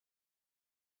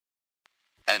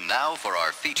And now for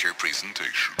our feature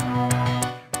presentation.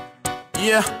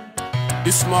 Yeah,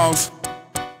 it's Smallz.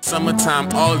 Summertime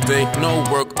all day, no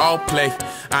work, all play.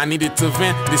 I needed to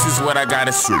vent, this is what I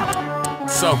gotta say.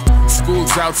 So,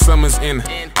 school's out, summer's in.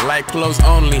 Like clothes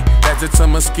only, that's it to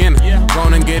my skin.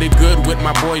 Gonna get it good with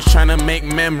my boys, tryna make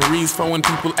memories for when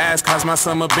people ask how's my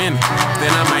summer been.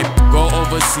 Then I might go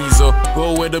overseas or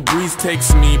go where the breeze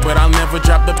takes me, but I'll never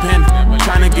drop the pen.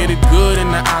 Tryna get it good in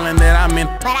the island that I'm in,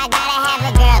 but I gotta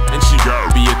have a girl, and she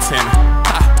gotta be a 10.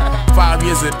 5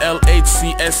 years at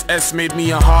LHCSS made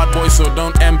me a hard boy, so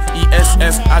don't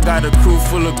MESS. I got a crew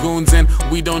full of goons and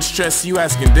we don't stress. You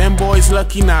asking them boys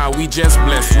lucky? Nah, we just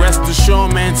blessed. Rest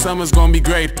assured, man, summer's gonna be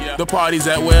great. The parties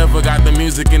at wherever got the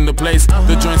music in the place.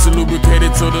 The joints are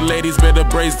lubricated, so the ladies better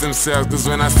brace themselves, cause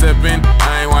when I step in,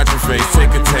 I ain't watching face.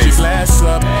 Take a taste. Glass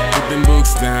up, put them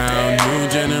books down. New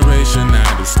generation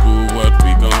out of school, what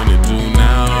we gonna do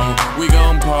now? We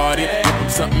gon' party,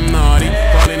 something naughty,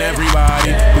 calling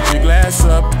everybody. Put your glass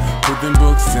up, put them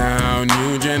books down.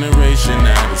 New generation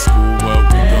out of school, what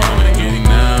we gonna do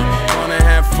now? Gonna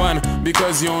have fun,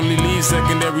 because you only leave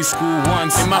secondary school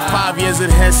once. In my 5 years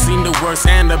it has seen the worst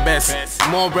and the best.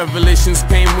 More revelations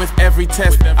came with every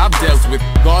test. I've dealt with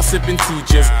gossiping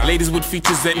teachers, ladies with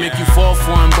features that make you fall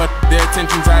for them, but their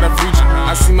attention's out of reach.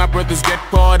 I see my brothers get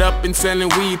caught up in selling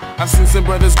weed. I've seen some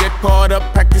brothers get caught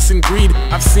up practicing greed.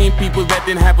 I've seen people that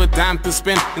didn't have a dime to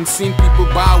spend, and seen people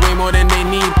buy way more than they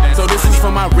need. So this is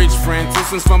for my rich friends,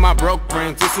 this is for my broke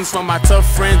friends, this is for my tough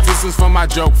friends, this is for my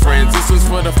joke friends, this is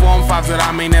for the 4 and 5s that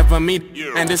I may never meet,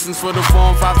 and this is for the 4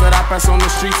 and 5s that I pass on the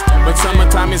streets. But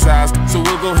summertime is ours, so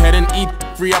we'll go ahead and eat.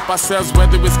 Free up ourselves,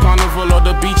 whether it's carnival or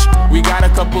the beach. We got a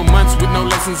couple months with no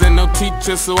lessons and no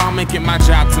teachers, so I'll make it my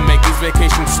job to make this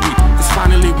vacation sweet. Cause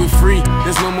finally we're free,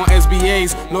 there's no more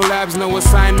SBAs, no labs, no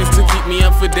assignments to keep me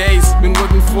up for days. Been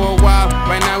working for a while,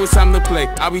 right now it's time to play.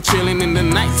 I'll be chilling in the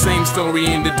night, same story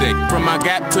in the day. From my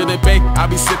gap to the bay, I'll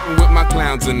be sipping with my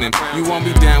clowns and them. You won't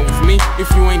be down with me if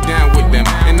you ain't down with them,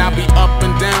 and I'll be up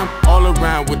and down, all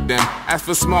around with them. As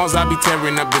for Smallz, I'll be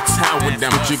tearing up the town with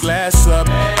them. Put your glass up,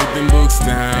 put them books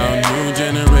down. New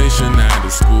generation out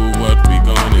of school, what we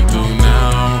gonna do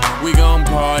now? We gon'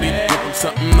 party, whip up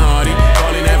something naughty,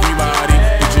 calling everybody.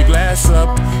 Put your glass up,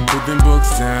 put them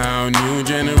books down. New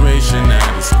generation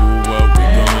out of school, what we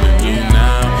gonna do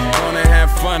now? Gonna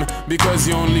have fun, because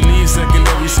you only leave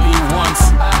secondary school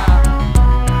once.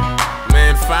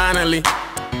 Man, finally,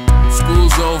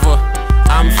 school's over,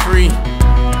 I'm free.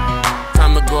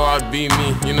 Time to go out, be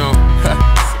me, you know.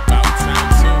 It's about time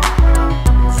to.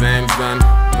 Exams done,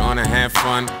 gonna have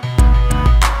fun.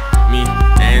 Me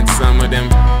and some of them.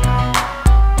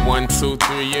 1, 2,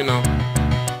 3, you know.